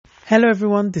Hello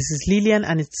everyone, this is Lillian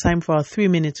and it's time for our 3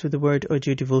 minutes with the word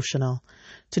audio devotional.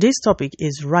 Today's topic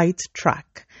is right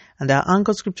track, and our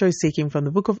anchor scripture is taken from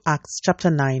the book of Acts chapter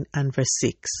 9 and verse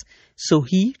 6. So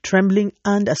he, trembling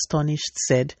and astonished,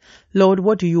 said, Lord,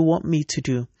 what do you want me to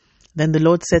do? Then the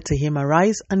Lord said to him,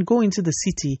 Arise and go into the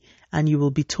city, and you will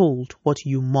be told what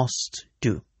you must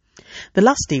do. The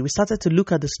last day, we started to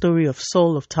look at the story of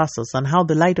Saul of Tarsus and how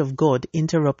the light of God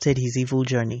interrupted his evil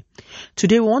journey.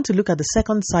 Today, we want to look at the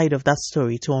second side of that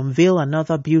story to unveil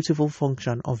another beautiful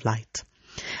function of light.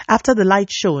 After the light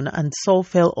shone and Saul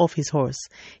fell off his horse,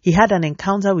 he had an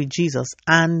encounter with Jesus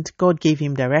and God gave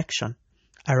him direction.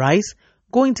 Arise,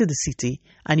 go into the city,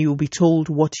 and you will be told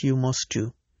what you must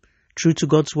do. True to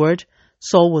God's word,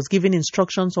 Saul was given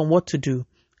instructions on what to do,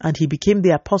 and he became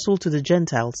the apostle to the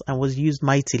Gentiles and was used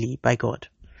mightily by God.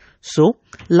 So,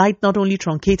 light not only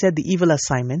truncated the evil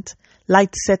assignment,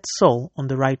 light set Saul on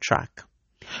the right track.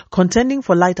 Contending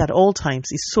for light at all times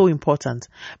is so important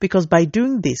because by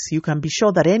doing this, you can be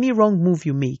sure that any wrong move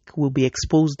you make will be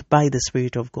exposed by the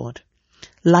Spirit of God.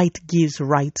 Light gives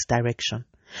right direction.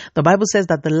 The Bible says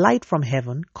that the light from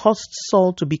heaven caused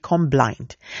Saul to become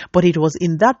blind, but it was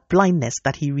in that blindness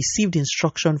that he received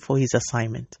instruction for his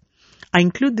assignment. I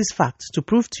include these facts to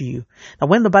prove to you that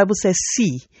when the Bible says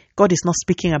see, God is not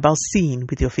speaking about seeing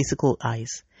with your physical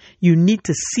eyes. You need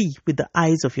to see with the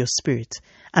eyes of your spirit.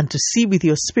 And to see with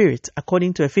your spirit,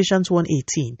 according to Ephesians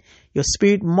 1:18, your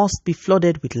spirit must be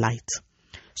flooded with light.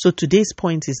 So today's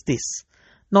point is this.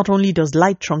 Not only does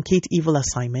light truncate evil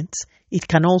assignments, it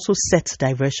can also set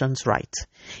diversions right.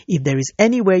 If there is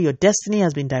anywhere your destiny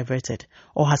has been diverted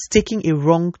or has taken a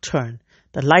wrong turn,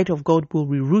 the light of God will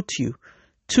reroute you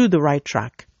to the right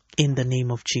track in the name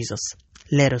of Jesus.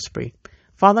 Let us pray.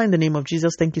 Father, in the name of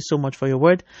Jesus, thank you so much for your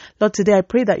word. Lord, today I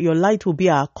pray that your light will be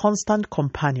our constant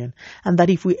companion and that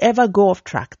if we ever go off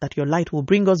track, that your light will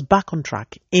bring us back on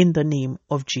track in the name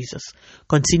of Jesus.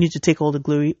 Continue to take all the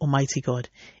glory, Almighty God.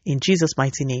 In Jesus'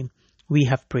 mighty name, we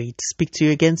have prayed. Speak to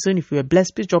you again soon. If you are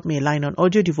blessed, please drop me a line on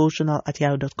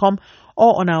audiodevotional@yahoo.com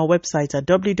or on our website at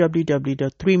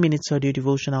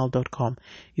www.3minutesaudiodevotional.com.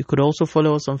 You could also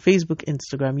follow us on Facebook,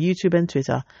 Instagram, YouTube, and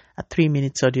Twitter at 3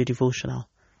 Minutes Audio Devotional.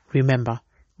 Remember,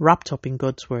 wrapped up in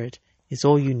God's word is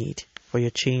all you need for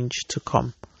your change to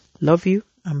come. Love you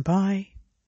and bye.